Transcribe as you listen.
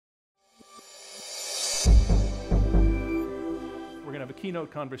a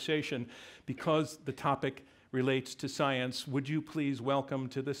keynote conversation because the topic relates to science. Would you please welcome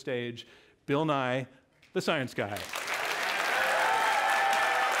to the stage Bill Nye, the science guy.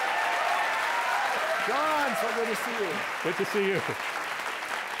 John, so good to see you. Good to see you.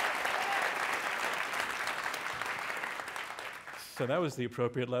 So that was the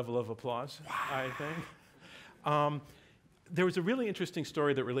appropriate level of applause, I think. There was a really interesting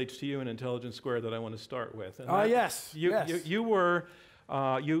story that relates to you in Intelligence Squared that I want to start with. Yes. You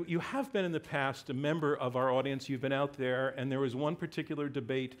have been in the past a member of our audience. You've been out there, and there was one particular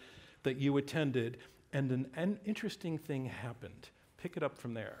debate that you attended, and an interesting thing happened. Pick it up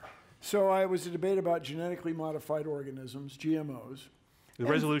from there. So I was a debate about genetically modified organisms, GMOs. The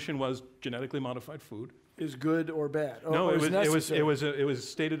resolution was genetically modified food is good or bad. No, it was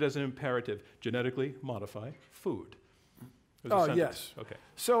stated as an imperative: genetically modify food. Oh, yes. Okay.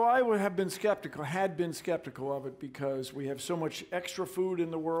 So I would have been skeptical, had been skeptical of it because we have so much extra food in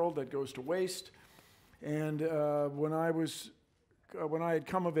the world that goes to waste. And when I had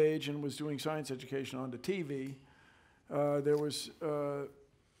come of age and was doing science education on the TV, there was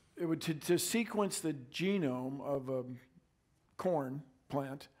to sequence the genome of a corn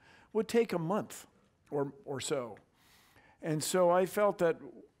plant would take a month or so. And so I felt that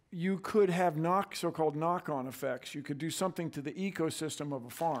you could have so-called knock-on effects. You could do something to the ecosystem of a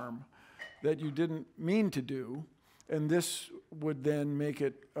farm that you didn't mean to do, and this would then make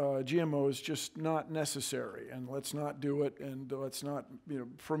it GMOs just not necessary. And let's not do it, and let's not,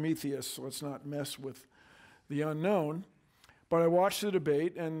 Prometheus, let's not mess with the unknown. But I watched the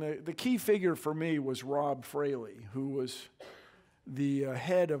debate, and the key figure for me was Rob Fraley, who was the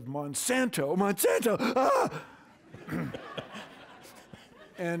head of Monsanto. Monsanto! Ah!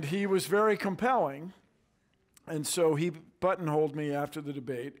 And he was very compelling, and so he buttonholed me after the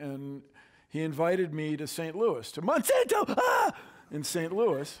debate, and he invited me to St. Louis, to Monsanto, in St.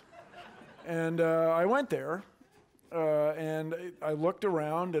 Louis. And I went there, and I looked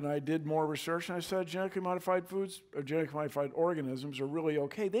around, and I did more research, and I said genetically modified foods, or genetically modified organisms are really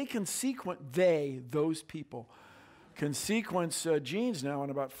okay. They can sequence, those people, can sequence genes now in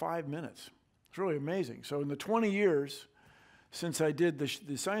about 5 minutes. It's really amazing. So in the 20 years since I did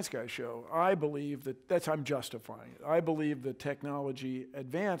the Science Guy show, I believe I'm justifying it. I believe the technology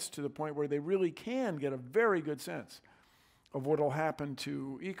advanced to the point where they really can get a very good sense of what will happen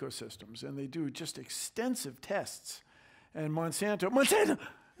to ecosystems. And they do just extensive tests. And Monsanto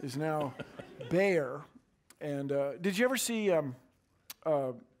is now Bayer. And did you ever see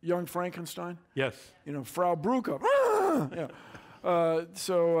Young Frankenstein? Yes. Frau Brucke. Yeah.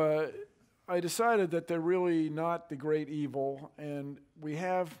 I decided that they're really not the great evil, and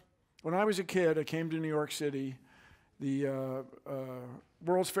when I was a kid, I came to New York City, the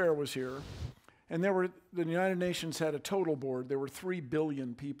World's Fair was here, and the United Nations had a total board. There were 3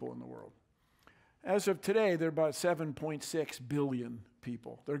 billion people in the world. As of today, there are about 7.6 billion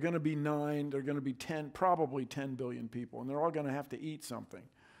people. They're going to be 9, they're going to be 10, probably 10 billion people, and they're all going to have to eat something.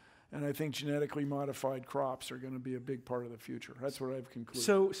 And I think genetically modified crops are going to be a big part of the future. That's what I've concluded.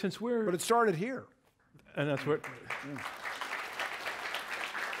 So but it started here. And that's what... Yeah.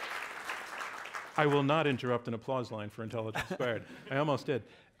 I will not interrupt an applause line for Intelligence Squared. I almost did.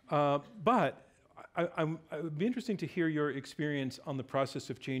 But it would be interesting to hear your experience on the process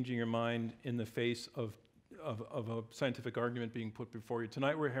of changing your mind in the face of a scientific argument being put before you.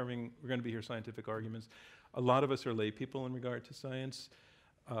 Tonight we're going to be hearing scientific arguments. A lot of us are lay people in regard to science.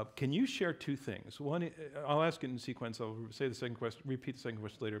 Can you share 2 things? One, I'll ask it in sequence. I'll say the second question, repeat the second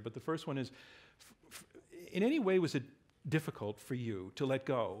question later. But the first one is, in any way, was it difficult for you to let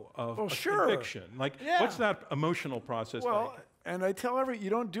go of a conviction? What's that emotional process like? And I tell you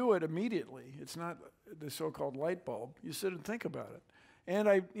don't do it immediately. It's not the so-called light bulb. You sit and think about it. And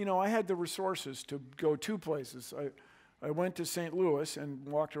I had the resources to go 2 places. I went to St. Louis and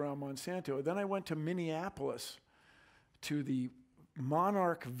walked around Monsanto. Then I went to Minneapolis to the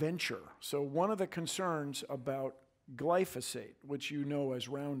Monarch Venture. So one of the concerns about glyphosate, which you know as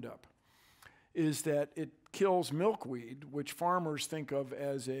Roundup, is that it kills milkweed, which farmers think of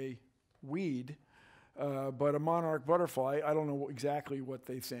as a weed, but a monarch butterfly, I don't know exactly what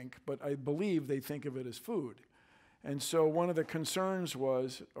they think, but I believe they think of it as food. And so one of the concerns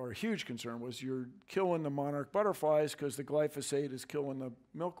was, or a huge concern was, you're killing the monarch butterflies because the glyphosate is killing the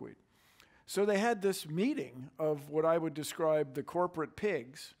milkweed. So they had this meeting of what I would describe the corporate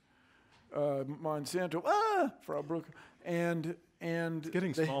pigs, Monsanto, Frau Brucke, and it's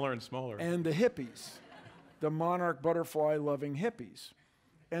getting smaller and smaller. And the hippies, the monarch butterfly-loving hippies.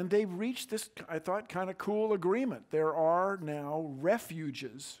 And they reached this, I thought, kind of cool agreement. There are now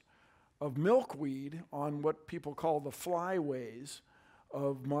refuges of milkweed on what people call the flyways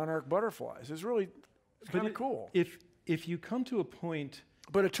of monarch butterflies. It's really kind of cool. If you come to a point,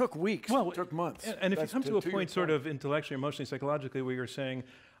 but it took weeks. Well, it took months. And if you come to a point, sort of intellectually, emotionally, psychologically, where you're saying,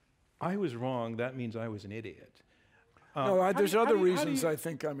 "I was wrong," that means I was an idiot. No, there's other reasons I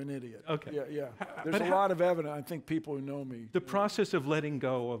think I'm an idiot. Okay. Yeah. There's a lot of evidence. I think people who know me. The process of letting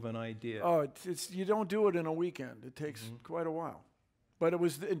go of an idea. Oh, you don't do it in a weekend. It takes quite a while. But it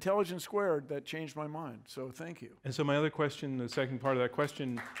was the Intelligence Squared that changed my mind. So thank you. And so my other question, the second part of that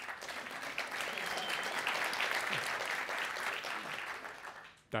question.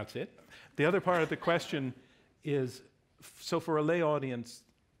 That's it. The other part of the question is, so for a lay audience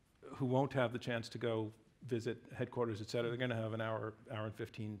who won't have the chance to go visit headquarters, et cetera, they're going to have an hour and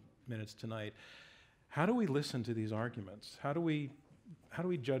 15 minutes tonight. How do we listen to these arguments? How do we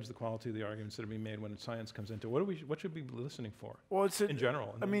judge the quality of the arguments that are being made when science comes into it? What should we be listening for? Well, in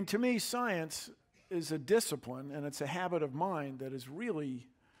general. I mean, to me, science is a discipline, and it's a habit of mind that is really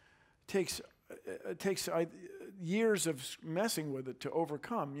takes years of messing with it to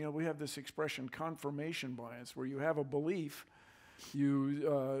overcome. You know, we have this expression, confirmation bias, where you have a belief,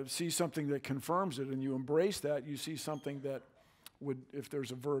 you see something that confirms it, and you embrace that. You see something that would, if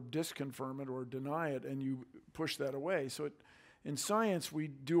there's a verb, disconfirm it or deny it, and you push that away. So in science, we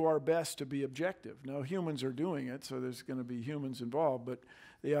do our best to be objective. Now, humans are doing it, so there's going to be humans involved, but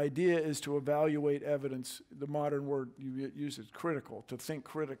the idea is to evaluate evidence. The modern word you use is critical, to think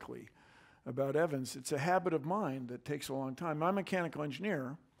critically about evidence. It's a habit of mind that takes a long time. I'm a mechanical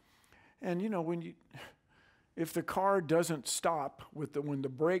engineer, and you know, if the car doesn't stop when the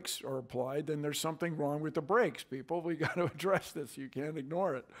brakes are applied, then there's something wrong with the brakes, people. We got to address this. You can't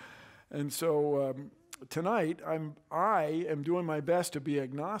ignore it. And so tonight, I am doing my best to be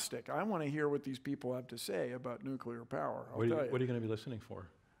agnostic. I want to hear what these people have to say about nuclear power. What are you going to be listening for?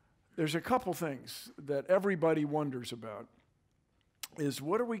 There's a couple things that everybody wonders about. Is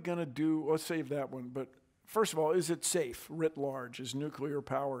what are we going to do? Let's save that one. But first of all, is it safe writ large? Is nuclear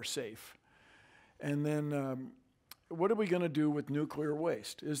power safe? And then what are we going to do with nuclear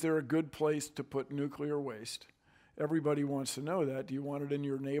waste? Is there a good place to put nuclear waste? Everybody wants to know that. Do you want it in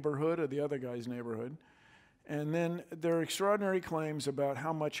your neighborhood or the other guy's neighborhood? And then there are extraordinary claims about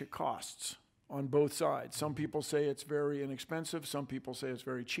how much it costs on both sides. Some people say it's very inexpensive. Some people say it's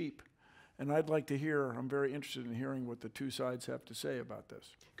very cheap. And I'd like to hear, I'm very interested in hearing what the two sides have to say about this.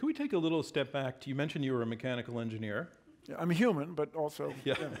 Could we take a little step back? You mentioned you were a mechanical engineer. Yeah, I'm a human, but also...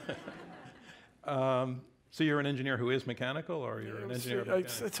 Yeah. So you're an engineer who is mechanical, or you're an engineer?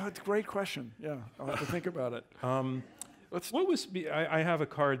 It's a great question. Yeah, I'll have to think about it. I have a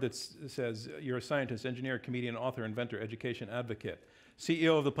card that says you're a scientist, engineer, comedian, author, inventor, education advocate,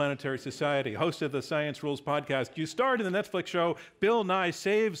 CEO of the Planetary Society, host of the Science Rules podcast. You starred in the Netflix show Bill Nye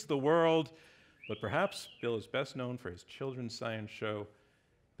Saves the World, but perhaps Bill is best known for his children's science show,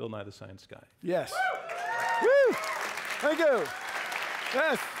 Bill Nye the Science Guy. Yes. Woo! Thank you.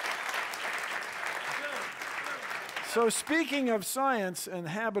 Yes. So speaking of science and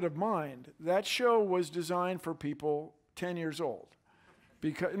habit of mind, that show was designed for people 10 years old.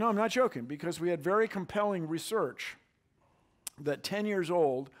 No, I'm not joking, because we had very compelling research that 10 years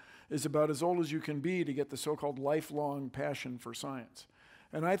old is about as old as you can be to get the so-called lifelong passion for science.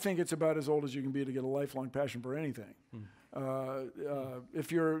 And I think it's about as old as you can be to get a lifelong passion for anything.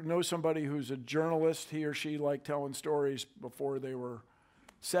 If you know somebody who's a journalist, he or she liked telling stories before they were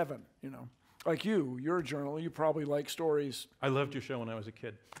 7, you know. Like you're a journalist, you probably like stories. I loved your show when I was a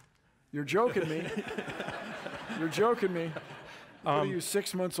kid. You're joking me. You're joking me. What are you,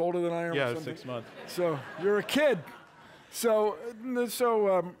 6 months older than I am? Yeah, 6 months. So you're a kid. So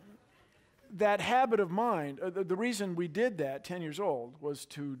that habit of mind, the reason we did that 10 years old was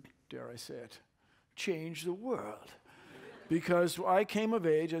to, dare I say it, change the world. Because I came of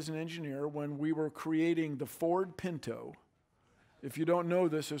age as an engineer when we were creating the Ford Pinto. If you don't know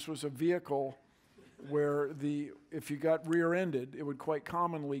this, this was a vehicle where if you got rear-ended, it would quite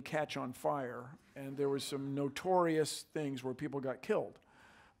commonly catch on fire. And there was some notorious things where people got killed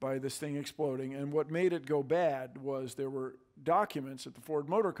by this thing exploding. And what made it go bad was there were documents at the Ford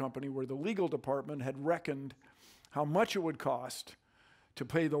Motor Company where the legal department had reckoned how much it would cost to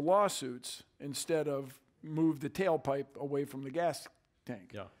pay the lawsuits instead of move the tailpipe away from the gas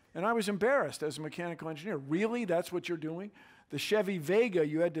tank. Yeah. And I was embarrassed as a mechanical engineer. Really? That's what you're doing? The Chevy Vega,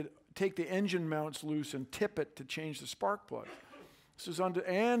 you had to take the engine mounts loose and tip it to change the spark plug. This is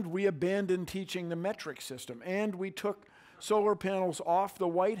and we abandoned teaching the metric system, and we took solar panels off the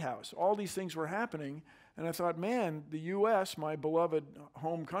White House. All these things were happening, and I thought, man, the U.S., my beloved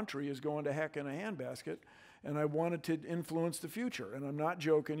home country, is going to heck in a handbasket. And I wanted to influence the future, and I'm not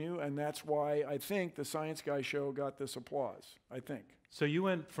joking you, and that's why I think the Science Guy show got this applause, I think. So you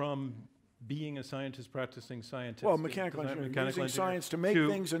went from being a scientist, practicing scientist. Well, mechanical engineering, using science to make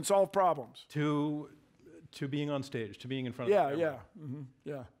things and solve problems. To being on stage, to being in front of the camera.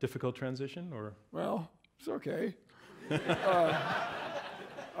 Yeah. Difficult transition, or? Well, it's okay.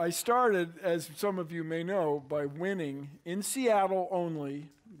 I started, as some of you may know, by winning, in Seattle only,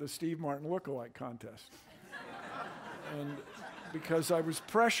 the Steve Martin lookalike contest. And because I was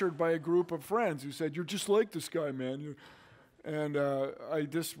pressured by a group of friends who said, "You're just like this guy, man." And I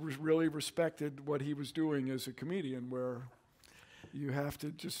just really respected what he was doing as a comedian, where you have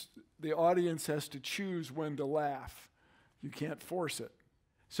to the audience has to choose when to laugh. You can't force it.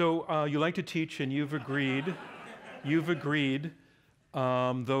 So you like to teach, and you've agreed,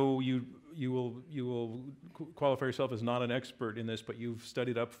 though you will qualify yourself as not an expert in this, but you've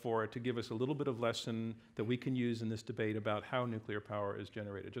studied up for it, to give us a little bit of lesson that we can use in this debate about how nuclear power is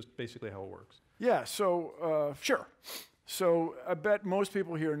generated, just basically how it works. Yeah, so sure. So I bet most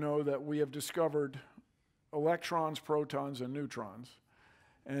people here know that we have discovered electrons, protons, and neutrons.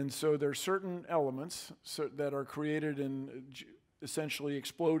 And so there are certain elements that are created in essentially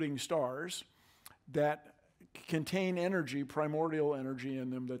exploding stars that contain energy, primordial energy in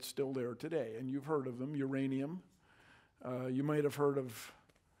them that's still there today. And you've heard of them: uranium. You might have heard of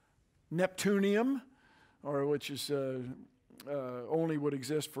neptunium, which is only would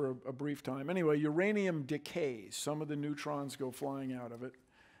exist for a brief time. Anyway, uranium decays. Some of the neutrons go flying out of it.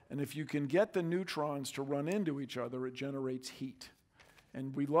 And if you can get the neutrons to run into each other, it generates heat.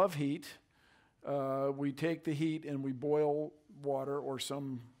 And we love heat. We take the heat and we boil water or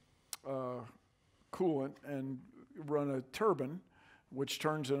some coolant and run a turbine, which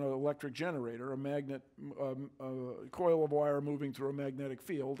turns into an electric generator, a coil of wire moving through a magnetic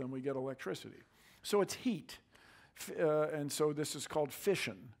field, and we get electricity. So it's heat. And so this is called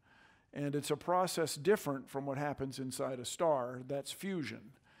fission. And it's a process different from what happens inside a star. That's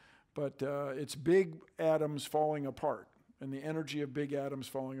fusion. But it's big atoms falling apart. And the energy of big atoms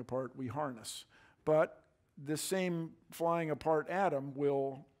falling apart we harness. But the same flying apart atom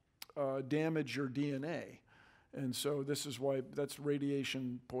will damage your DNA. And so this is why that's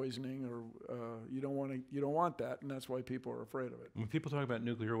radiation poisoning, or you don't want that, and that's why people are afraid of it. When people talk about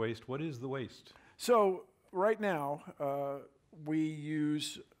nuclear waste, what is the waste? So right now, we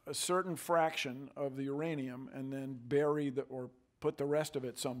use a certain fraction of the uranium and then bury or put the rest of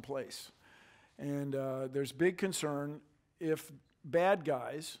it someplace. And there's big concern if bad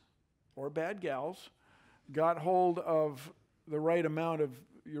guys or bad gals got hold of the right amount of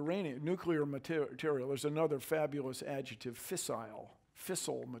uranium, nuclear material. There's another fabulous adjective: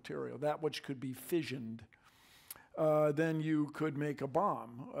 fissile material, that which could be fissioned. Then you could make a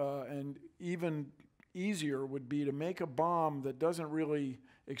bomb. And even easier would be to make a bomb that doesn't really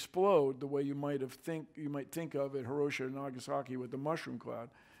explode the way you might think of at Hiroshima and Nagasaki with the mushroom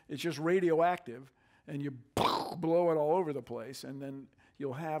cloud. It's just radioactive, and you blow it all over the place, and then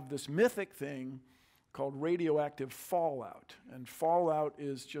you'll have this mythic thing called radioactive fallout. And fallout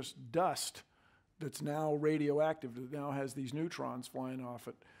is just dust that's now radioactive, that now has these neutrons flying off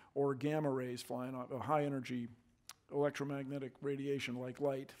it, or gamma rays flying off, a high energy electromagnetic radiation like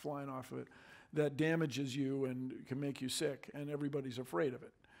light flying off of it, that damages you and can make you sick, and everybody's afraid of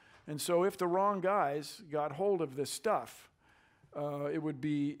it. And so if the wrong guys got hold of this stuff,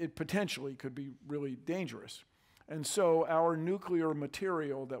 it potentially could be really dangerous. And so our nuclear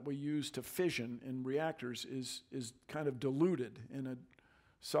material that we use to fission in reactors is kind of diluted in a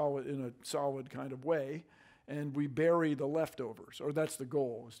solid kind of way, and we bury the leftovers, or that's the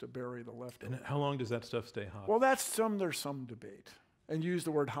goal, is to bury the leftovers. And how long does that stuff stay hot? Well, there's some debate. And use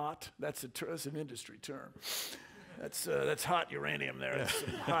the word hot. That's an industry term. That's hot uranium there. Yeah. That's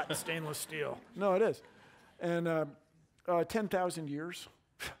hot stainless steel. No, it is. And 10,000 years.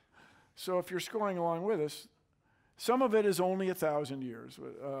 So if you're scoring along with us, some of it is only 1,000 years.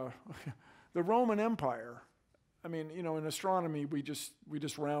 The Roman Empire, I mean, in astronomy, we just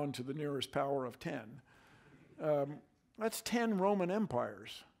round to the nearest power of 10. That's 10 Roman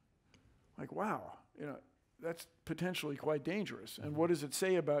empires. Like, wow, that's potentially quite dangerous. And what does it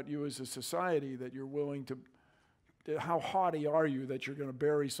say about you as a society that you're willing to, how haughty are you that you're going to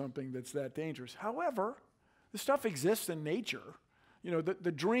bury something that's that dangerous? However, the stuff exists in nature.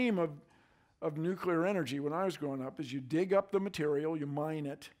 The dream of nuclear energy when I was growing up is you dig up the material, you mine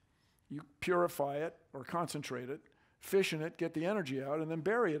it, you purify it or concentrate it, fission it, get the energy out, and then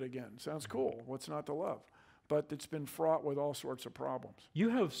bury it again. Sounds cool. What's not to love? But it's been fraught with all sorts of problems. You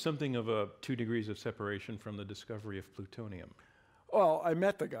have something of a 2 degrees of separation from the discovery of plutonium. Well, I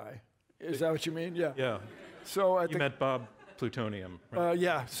met the guy. Is that what you mean? Yeah. Yeah. So at You met Bob Plutonium, right?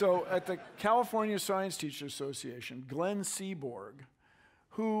 yeah, so at the California Science Teachers Association, Glenn Seaborg,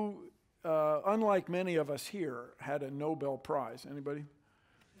 who, unlike many of us here, had a Nobel Prize. Anybody?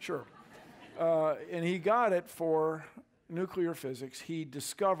 Sure. And he got it for nuclear physics. He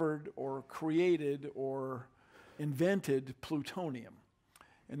discovered or created or invented plutonium.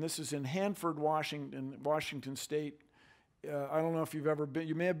 And this is in Hanford, Washington State. I don't know if you've ever been,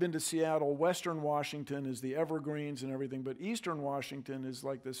 you may have been to Seattle. Western Washington is the Evergreens and everything, but Eastern Washington is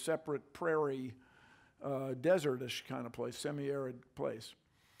like this separate prairie, desertish kind of place, semi-arid place.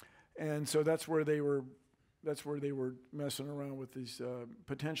 And so that's where they were messing around with these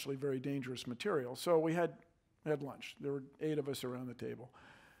potentially very dangerous materials. So we had lunch. There were 8 of us around the table.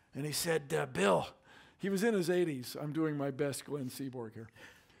 And he said, Bill, he was in his 80s. I'm doing my best Glenn Seaborg here.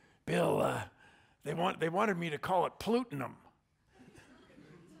 Bill, they wanted me to call it plutonum.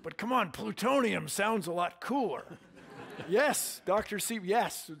 But come on, plutonium sounds a lot cooler. Yes, Dr. C,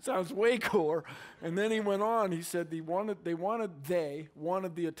 yes, it sounds way cooler. And then he went on, he said they wanted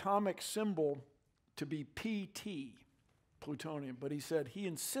the atomic symbol to be PT, plutonium, but he said he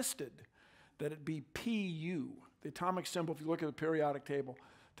insisted that it be PU. The atomic symbol, if you look at the periodic table,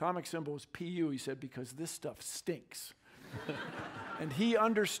 atomic symbol is PU, he said, because this stuff stinks. And he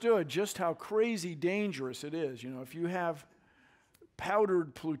understood just how crazy dangerous it is. You know, if you have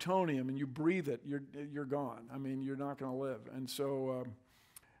powdered plutonium and you breathe it, you're gone. I mean, you're not going to live. And so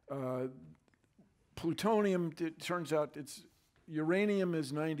plutonium, it turns out uranium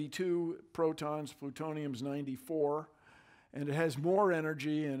is 92 protons, plutonium is 94, and it has more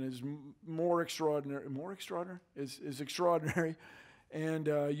energy and is more extraordinary. Is extraordinary, and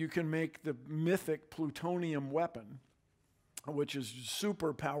you can make the mythic plutonium weapon, which is a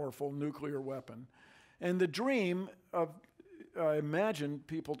super powerful nuclear weapon. And the dream of, I imagine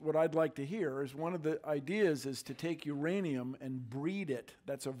people, what I'd like to hear is one of the ideas is to take uranium and breed it,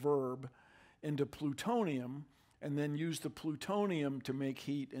 that's a verb, into plutonium, and then use the plutonium to make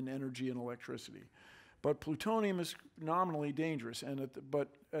heat and energy and electricity. But plutonium is nominally dangerous, and but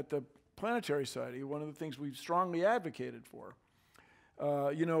at the Planetary Society, one of the things we've strongly advocated for,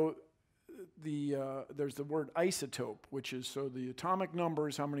 you know, there's the word isotope, which is, so the atomic number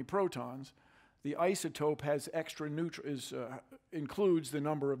is how many protons. The isotope has extra includes the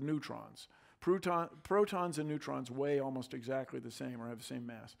number of neutrons. Protons and neutrons weigh almost exactly the same or have the same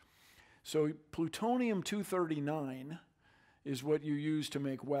mass. So plutonium-239 is what you use to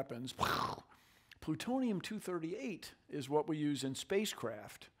make weapons. Plutonium-238 is what we use in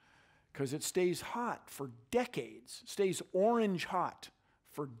spacecraft because it stays hot for decades, stays orange hot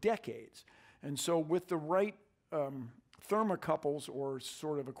for decades. And so with the right thermocouples, or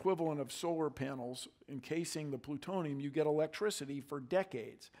sort of equivalent of solar panels encasing the plutonium, you get electricity for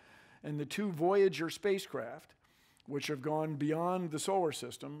decades. And the 2 Voyager spacecraft, which have gone beyond the solar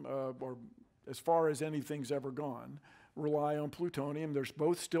system, or as far as anything's ever gone, rely on plutonium. They're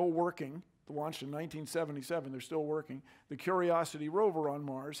both still working. Launched in 1977, they're still working. The Curiosity rover on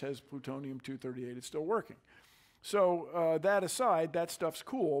Mars has plutonium-238. It's still working. So that aside, that stuff's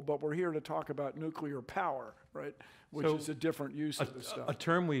cool, but we're here to talk about nuclear power, right? Which is a different use of this stuff. A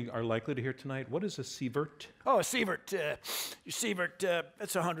term we are likely to hear tonight, what is a sievert? Oh, a sievert. Sievert,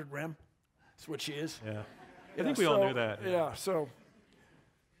 that's 100 rem. That's what she is. Yeah. I think we all knew that. Yeah, so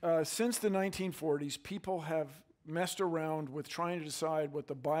since the 1940s, people have messed around with trying to decide what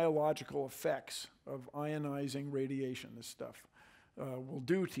the biological effects of ionizing radiation, this stuff, will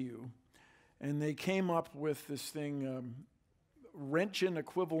do to you. And they came up with this thing, Röntgen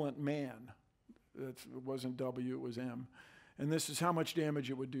equivalent man. It wasn't W, it was M. And this is how much damage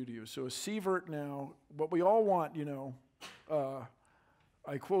it would do to you. So a sievert now, what we all want, you know,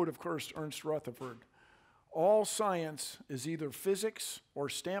 I quote, of course, Ernst Rutherford, all science is either physics or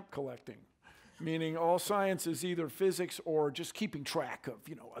stamp collecting. Meaning all science is either physics or just keeping track of,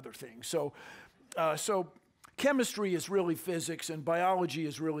 you know, other things. So, chemistry is really physics and biology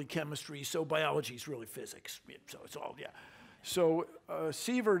is really chemistry, so biology is really physics. So it's all, yeah. So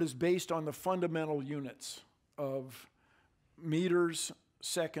sievert is based on the fundamental units of meters,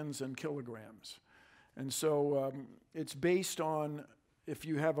 seconds, and kilograms. And so it's based on, if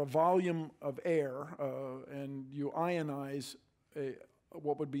you have a volume of air and you ionize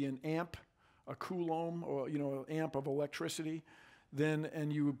what would be an amp, a coulomb, or, you know, an amp of electricity, then,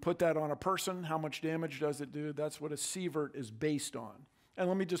 and you put that on a person, how much damage does it do? That's what a sievert is based on. And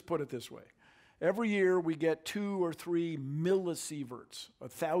let me just put it this way. Every year we get 2 or 3 millisieverts,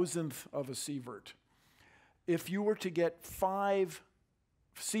 1,000th of a sievert. If you were to get 5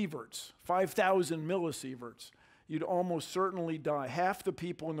 sieverts, 5,000 millisieverts, you'd almost certainly die. Half the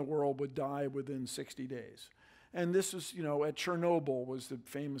people in the world would die within 60 days. And this is, you know, at Chernobyl was the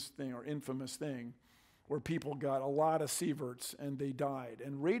famous thing or infamous thing where people got a lot of sieverts and they died.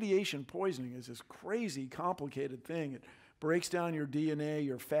 And radiation poisoning is this crazy, complicated thing. It breaks down your DNA,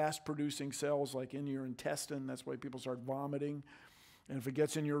 your fast-producing cells like in your intestine. That's why people start vomiting. And if it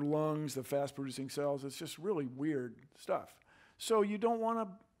gets in your lungs, the fast-producing cells, it's just really weird stuff. So you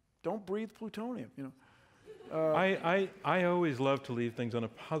don't breathe plutonium, you know. I always love to leave things on a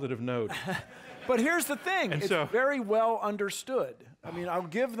positive note. But here's the thing, And it's so- very well understood. I mean, I'll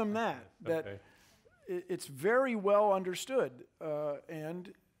give them that Okay. it's very well understood.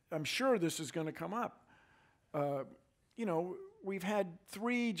 And I'm sure this is going to come up. You know, we've had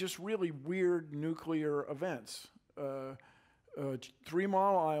 3 just really weird nuclear events. 3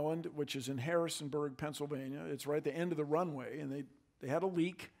 Mile Island, which is in Harrisonburg, Pennsylvania. It's right at the end of the runway, and they had a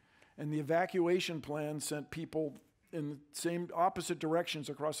leak, and the evacuation plan sent people in the same opposite directions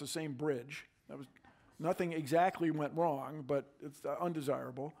across the same bridge. Nothing exactly went wrong, but it's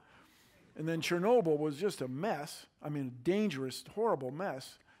undesirable. And then Chernobyl was just a mess. I mean, a dangerous, horrible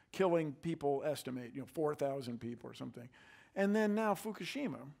mess, killing people, estimate, 4,000 people or something. And then now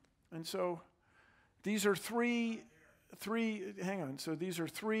Fukushima. And so these are three, hang on, so these are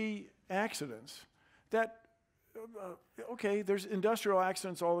 3 accidents that, okay, there's industrial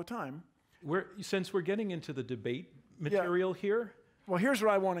accidents all the time. Since we're getting into the debate material here. Well, here's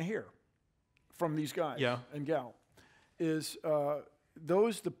what I want to hear from these guys and gal, is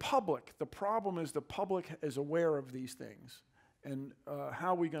the public, the problem is the public is aware of these things, and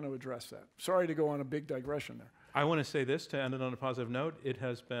how are we going to address that? Sorry to go on a big digression there. I want to say this to end it on a positive note. It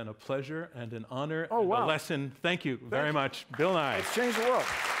has been a pleasure and an honor and a lesson. Thank you very much, Bill Nye. Let's change the world.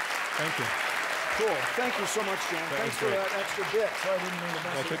 Thank you. Cool. Thank you so much, John. Thanks for that extra bit. Sorry, I didn't mean to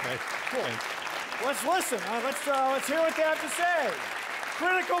mess That's it up. okay. Cool. Thanks. Let's listen. Let's hear what they have to say.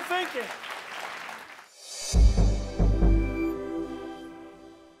 Critical thinking.